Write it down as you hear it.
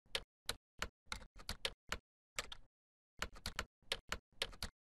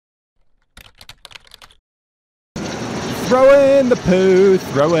Throw in the poo,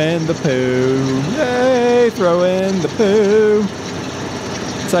 throw in the poo. Yay, throw in the poo.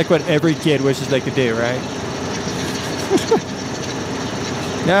 It's like what every kid wishes they could do, right?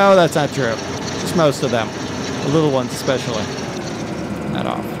 No, that's not true. Just most of them. The little ones especially. Not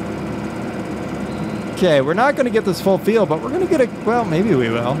off. Okay, we're not going to get this full field, but we're going to get a... Well, maybe we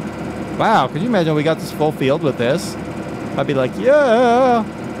will. Wow, could you imagine we got this full field with this? I'd be like, yeah!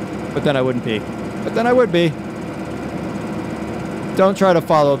 But then I wouldn't be. But then I would be. Don't try to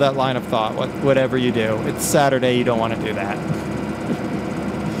follow that line of thought, whatever you do. It's Saturday, you don't want to do that.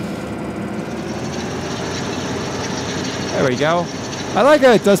 There we go. I like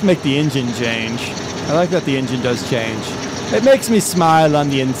how it does make the engine change. I like that the engine does change. It makes me smile on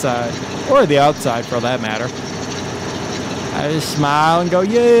the inside. Or the outside, for that matter. I just smile and go,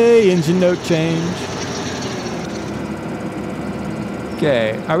 yay, engine note change.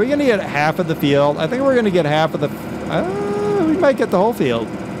 Okay, are we going to get half of the field? I think we're going to get half of the... we might get the whole field.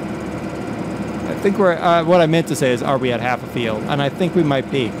 I think we're... what I meant to say is, are we at half a field? And I think we might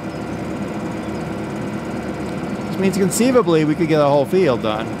be. Which means conceivably we could get a whole field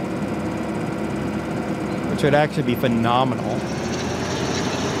done. Which would actually be phenomenal.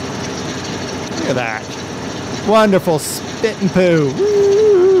 Look at that. Wonderful spit and poo.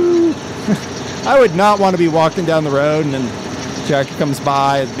 Woo! I would not want to be walking down the road and then a tractor comes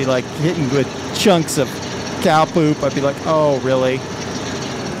by and be like hitting with chunks of cow poop. I'd be like, oh, really?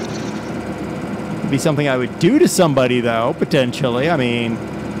 It'd be something I would do to somebody, though, potentially. I mean,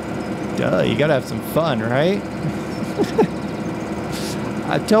 duh, you gotta have some fun, right?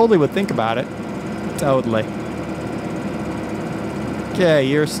 I totally would think about it. Totally. Okay,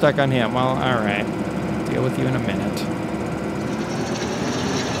 you're stuck on him. Well, alright. Deal with you in a minute.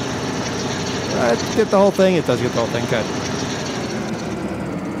 Get the whole thing. It does get the whole thing. Good.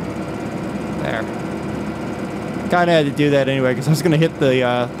 There. Kind of had to do that anyway because I was going to hit the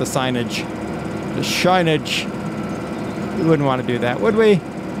signage. The shinage. We wouldn't want to do that, would we?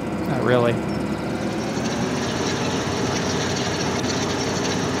 Not really.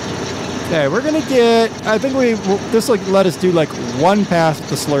 Okay, we're going to get... I think this will let us do like one pass with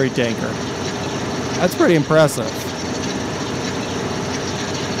the slurry tanker. That's pretty impressive.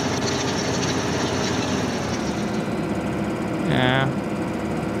 Yeah.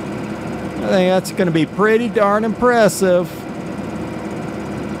 I think that's going to be pretty darn impressive.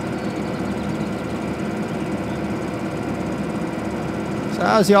 So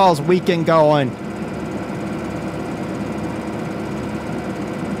how's y'all's weekend going?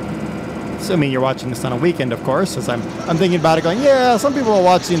 Assuming you're watching this on a weekend, of course, as I'm thinking about it going, yeah, some people will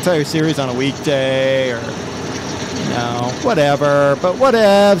watch the entire series on a weekday or, you know, whatever. But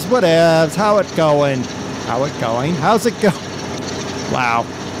whatevs, how it going? How it going? How's it going? Wow.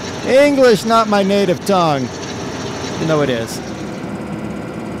 English, not my native tongue. You know it is.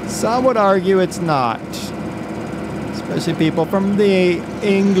 Some would argue it's not. Especially people from the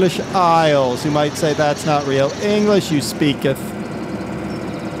English Isles who might say that's not real English you speaketh.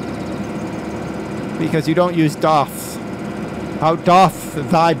 Because you don't use doth. How doth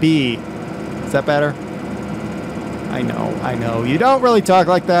thy be? Is that better? I know. You don't really talk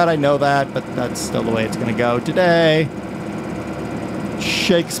like that, I know that, but that's still the way it's gonna go today.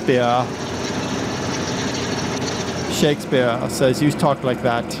 Shakespeare says you talk like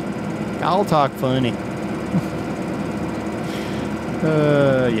that. I'll talk funny.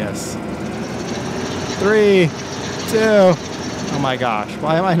 Yes. 3, 2. Oh my gosh.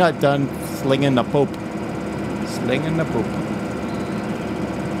 Why am I not done slinging the poop? Slinging the poop.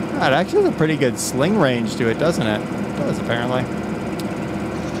 That actually has a pretty good sling range to it, doesn't it? It does, apparently.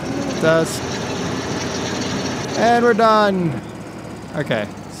 It does. And we're done. Okay,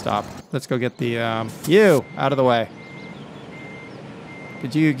 stop. Let's go get the, you out of the way.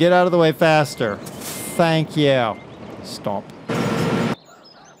 Could you get out of the way faster? Thank you. Stop.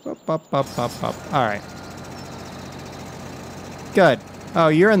 Up. All right. Good. Oh,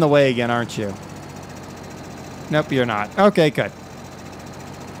 you're in the way again, aren't you? Nope, you're not. Okay, good.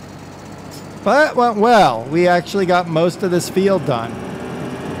 But it went well. We actually got most of this field done.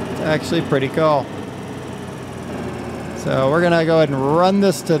 It's actually pretty cool. So we're going to go ahead and run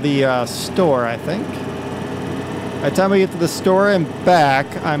this to the store, I think. By the time we get to the store and back,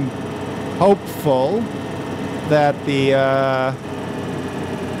 I'm hopeful that the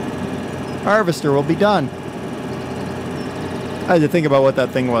harvester will be done. I had to think about what that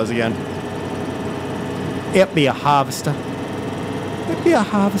thing was again. It be a harvester. It be a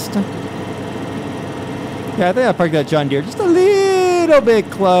harvester. Yeah, I think I parked that John Deere just a little bit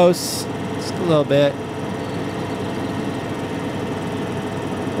close. Just a little bit.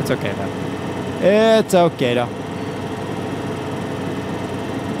 It's okay though. It's okay though.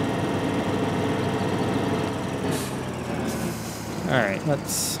 Alright,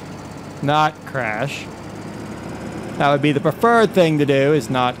 let's not crash. That would be the preferred thing to do, is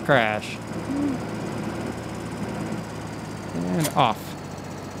not crash. And off.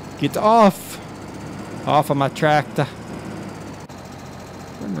 Get off! Off of my tractor.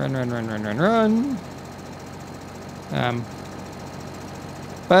 Run, run, run, run, run, run, run.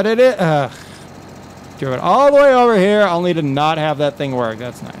 But it is... Drove it all the way over here, only to not have that thing work.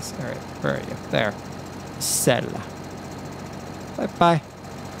 That's nice. Alright, where are you? There. Sell. Bye-bye.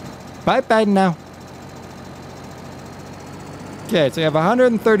 Bye-bye now. Okay, so you have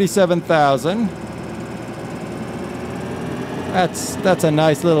 137,000. That's a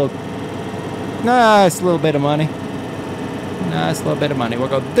nice little bit of money. Nice little bit of money. We'll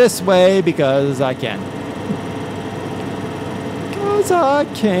go this way because I can. Because I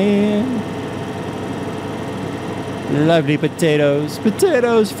can. Lovely potatoes.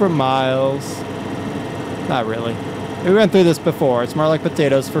 Potatoes for miles. Not really. We went through this before. It's more like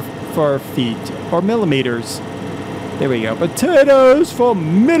potatoes for feet or millimeters. There we go. Potatoes for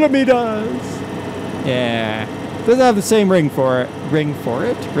millimeters. Yeah. Doesn't have the same ring for it. Ring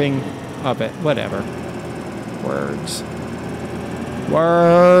of it. Whatever. Words.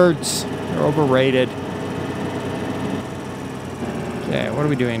 Words. They're overrated. Okay, what are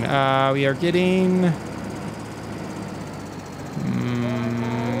we doing? We are getting...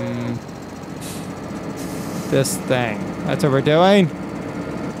 this thing. That's what we're doing.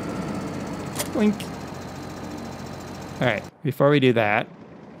 Blink. Alright, before we do that,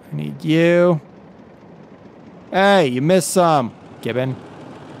 I need you. Hey, you missed some, Gibbon.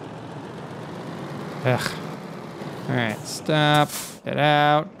 Ugh. Alright, stop. Get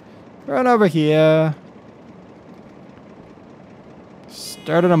out. Run over here.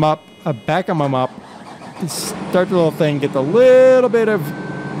 Started them up. Back them up. Start the little thing. Get the little bit of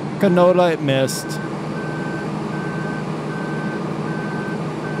canola it missed.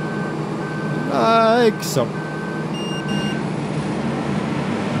 Like so.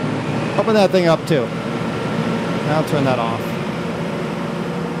 Open that thing up too. Now turn that off.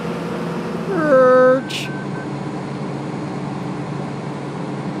 Urge.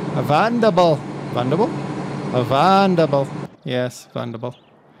 Avandable. Vandable? Avandable. Yes, vandable.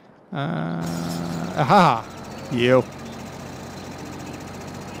 Aha! You.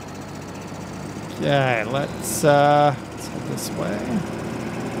 Okay, let's head this way.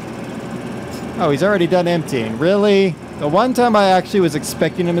 Oh, he's already done emptying. Really? The one time I actually was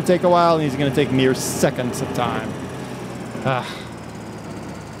expecting him to take a while, and he's going to take mere seconds of time.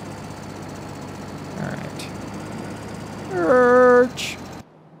 Alright. Urge.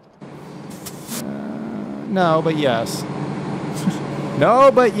 No, but yes.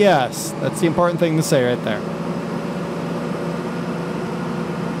 No, but yes. That's the important thing to say right there.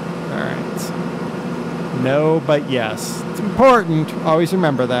 Alright. No, but yes. It's important. Always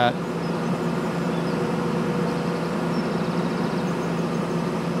remember that.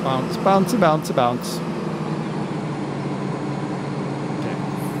 Bounce, bouncy, bouncy, bounce. Okay.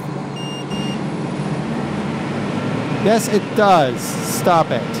 Yes, it does. Stop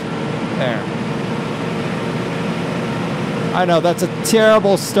it. There. I know, that's a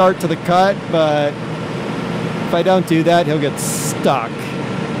terrible start to the cut, but if I don't do that, he'll get stuck.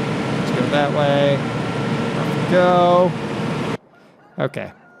 Let's go that way. Go.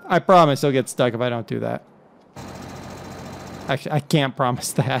 Okay. I promise he'll get stuck if I don't do that. Actually, I can't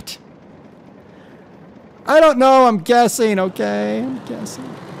promise that. I don't know. I'm guessing, okay? I'm guessing.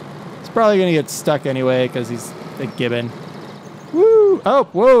 He's probably going to get stuck anyway because he's a gibbon. Woo! Oh,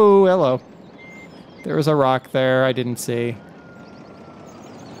 whoa, hello. There was a rock there I didn't see.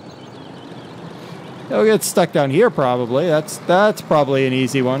 He'll get stuck down here probably. That's probably an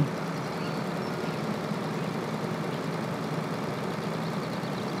easy one.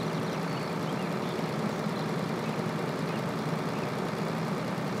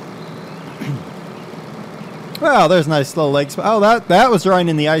 Well, there's nice little legs. Oh, that was right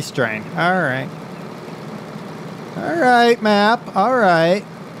in the ice drain. All right. All right, map. All right.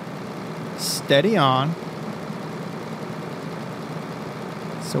 Steady on.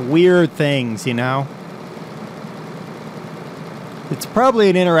 So weird things, you know. It's probably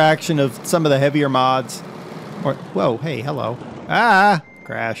an interaction of some of the heavier mods. Or whoa, hey, hello. Ah,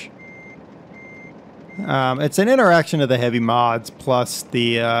 crash. It's an interaction of the heavy mods plus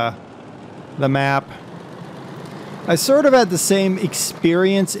the map. I sort of had the same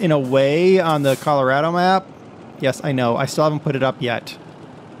experience in a way on the Colorado map. Yes, I know. I still haven't put it up yet.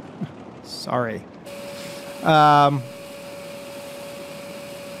 Sorry. I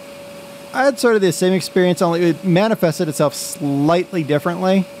had sort of the same experience, only it manifested itself slightly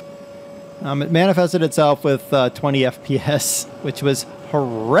differently. It manifested itself with 20 FPS, which was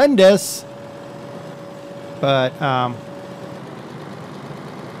horrendous. But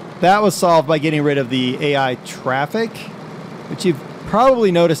that was solved by getting rid of the AI traffic, which you've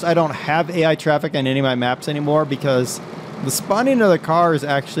probably noticed I don't have AI traffic on any of my maps anymore because the spawning of the cars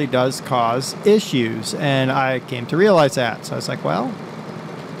actually does cause issues, and I came to realize that. So I was like, well,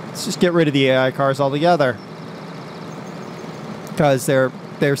 let's just get rid of the AI cars altogether because they're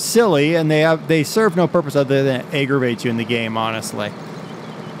silly and they serve no purpose other than aggravate you in the game, honestly.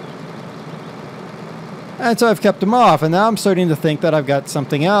 And so I've kept them off, and now I'm starting to think that I've got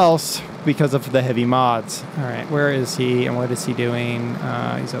something else because of the heavy mods. All right, where is he and what is he doing?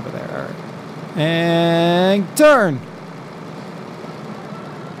 He's over there. All right. And turn.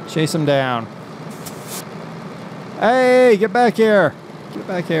 Chase him down. Hey, get back here. Get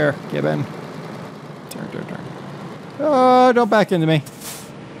back here, Gibbon. Turn. Oh, don't back into me.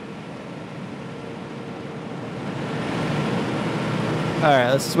 All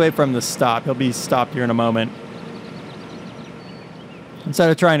right, let's just wait for him to stop. He'll be stopped here in a moment. Instead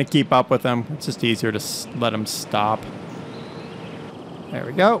of trying to keep up with him, it's just easier to let him stop. There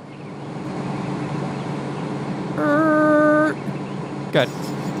we go. Good.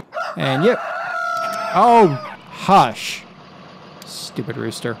 And yep. Oh, hush. Stupid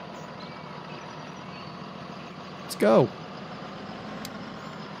rooster. Let's go.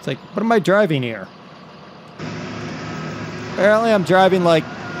 It's like, what am I driving here? Apparently I'm driving like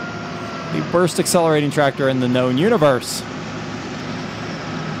the worst accelerating tractor in the known universe.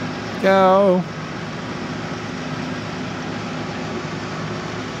 Go.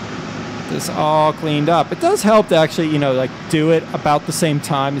 This all cleaned up. It does help to actually, you know, like do it about the same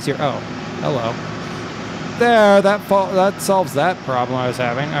time as your... Oh, hello. There, that solves that problem I was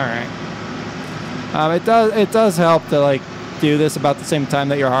having. All right. It does help to like do this about the same time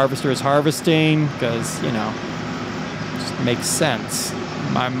that your harvester is harvesting, because, you know, makes sense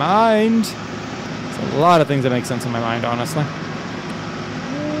in my mind. There's a lot of things that make sense in my mind, honestly.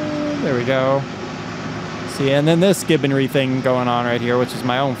 There we go. See, and then this gibbonry thing going on right here, which is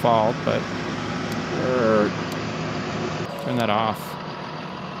my own fault, but turn that off.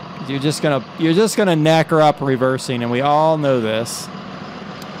 You're just gonna knack her up reversing, and we all know this.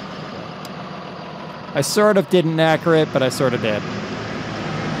 I sort of didn't knacker it, but I sort of did.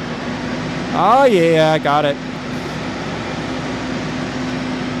 Oh yeah, I got it.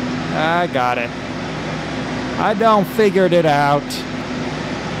 I got it. I done figured it out.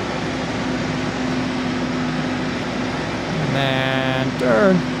 And then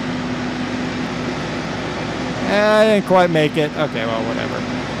turn. I didn't quite make it. Okay, well, whatever.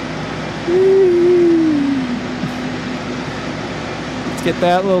 Let's get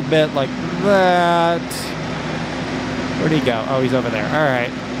that little bit like that. Where'd he go? Oh, he's over there. All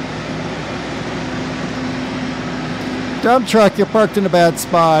right. Dump truck, you're parked in a bad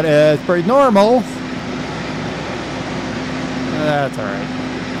spot. It's pretty normal. That's all right.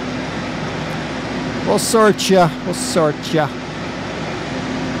 We'll sort ya. We'll sort ya.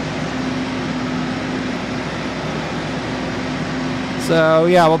 So,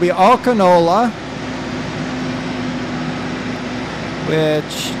 yeah, we'll be all canola,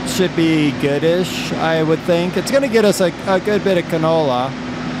 which should be goodish, I would think. It's going to get us a good bit of canola.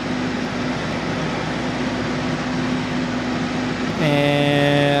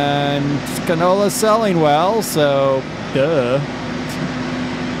 And canola's selling well, so duh.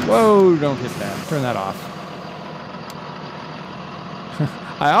 Whoa, don't hit that. Turn that off.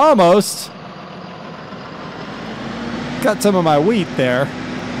 I almost got some of my wheat there.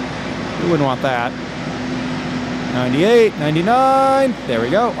 You wouldn't want that. 98, 99. There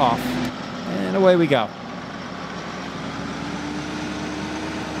we go. Off. And away we go.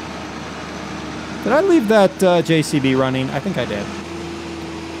 Did I leave that JCB running? I think I did.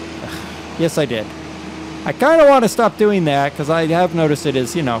 Yes, I did. I kind of want to stop doing that because I have noticed it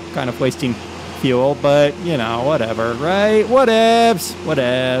is, you know, kind of wasting fuel, but, you know, whatever, right? Whatevs.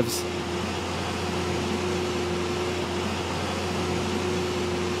 Whatevs.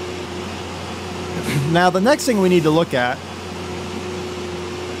 Now, the next thing we need to look at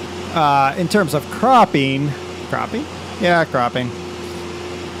in terms of cropping, yeah, cropping,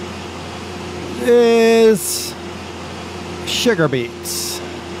 is sugar beets.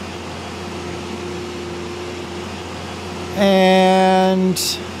 And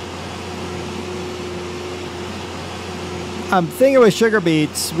I'm thinking with sugar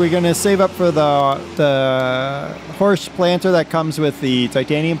beets, we're going to save up for the horse planter that comes with the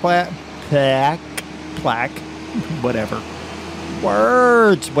titanium plaque, whatever.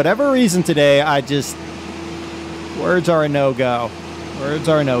 Words. Whatever reason today, words are a no-go. Words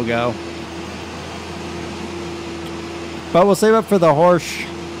are a no-go. But we'll save up for the horse.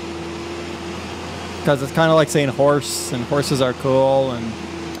 Because it's kind of like saying horse, and horses are cool, and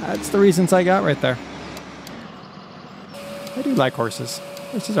that's the reasons I got right there. I do like horses.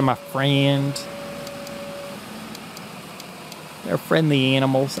 Horses are my friend. They're friendly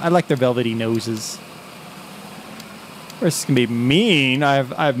animals. I like their velvety noses. Horses can be mean.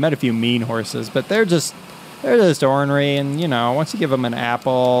 I've met a few mean horses, but they're just ornery, and you know, once you give them an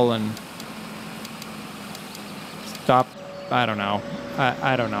apple and stop, I don't know.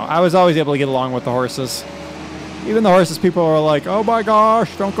 I don't know. I was always able to get along with the horses. Even the horses, people were like, oh my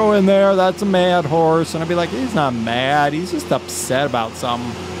gosh, don't go in there. That's a mad horse. And I'd be like, he's not mad. He's just upset about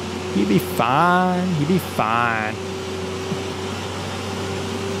something. He'd be fine. He'd be fine.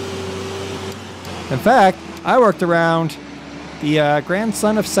 In fact, I worked around the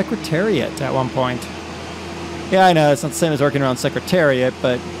grandson of Secretariat at one point. Yeah, I know, it's not the same as working around Secretariat,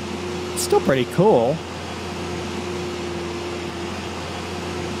 but it's still pretty cool.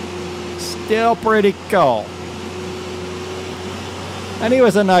 Still pretty cool. And he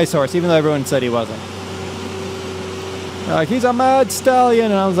was a nice horse, even though everyone said he wasn't. They're like, he's a mad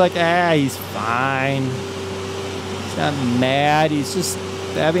stallion. And I was like, he's fine. He's not mad. He's just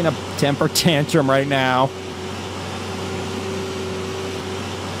having a temper tantrum right now.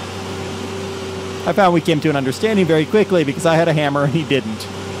 I found we came to an understanding very quickly because I had a hammer and he didn't.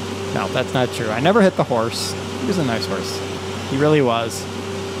 No, that's not true. I never hit the horse. He was a nice horse. He really was.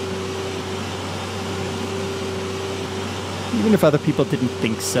 Even if other people didn't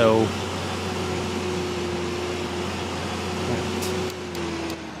think so.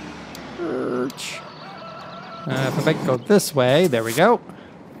 If I can go this way, there we go.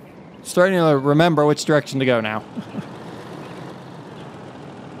 Starting to remember which direction to go now.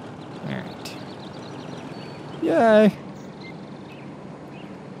 Alright. Yay.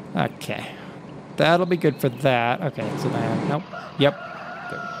 Okay. That'll be good for that. Okay, so now, nope. Yep.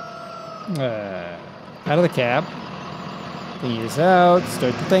 Out of the cab. Thingy is out.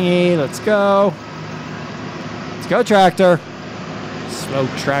 Start the thingy. Let's go. Let's go, tractor. Slow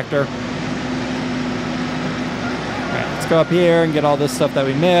tractor. Alright, let's go up here and get all this stuff that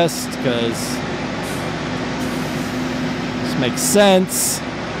we missed, because this makes sense.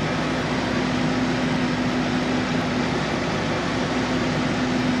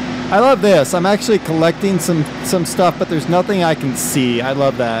 I love this. I'm actually collecting some stuff, but there's nothing I can see. I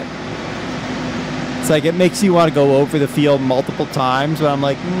love that. It's like it makes you want to go over the field multiple times, but I'm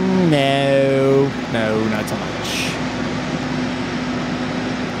like, no, not so much.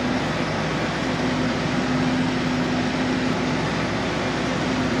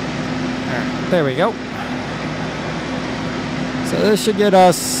 All right, there we go. So this should get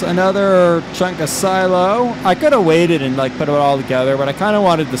us another chunk of silo. I could have waited and like put it all together, but I kind of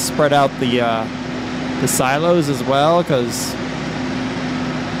wanted to spread out the silos as well, because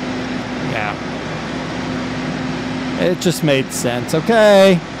yeah. It just made sense,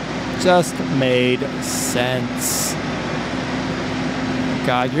 okay? Just made sense.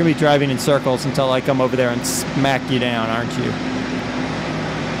 God, you're gonna be driving in circles until I come over there and smack you down, aren't you?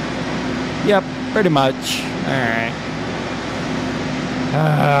 Yep, pretty much. Alright.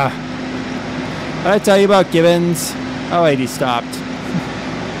 What did I tell you about Gibbons? Oh wait, he stopped.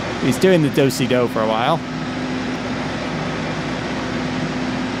 He's doing the do-si-do for a while.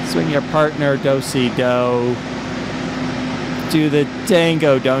 Swing your partner, do-si-do. Do the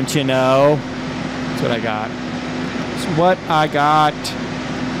tango, don't you know? That's what I got. That's what I got.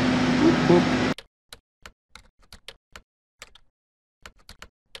 Whoop, whoop.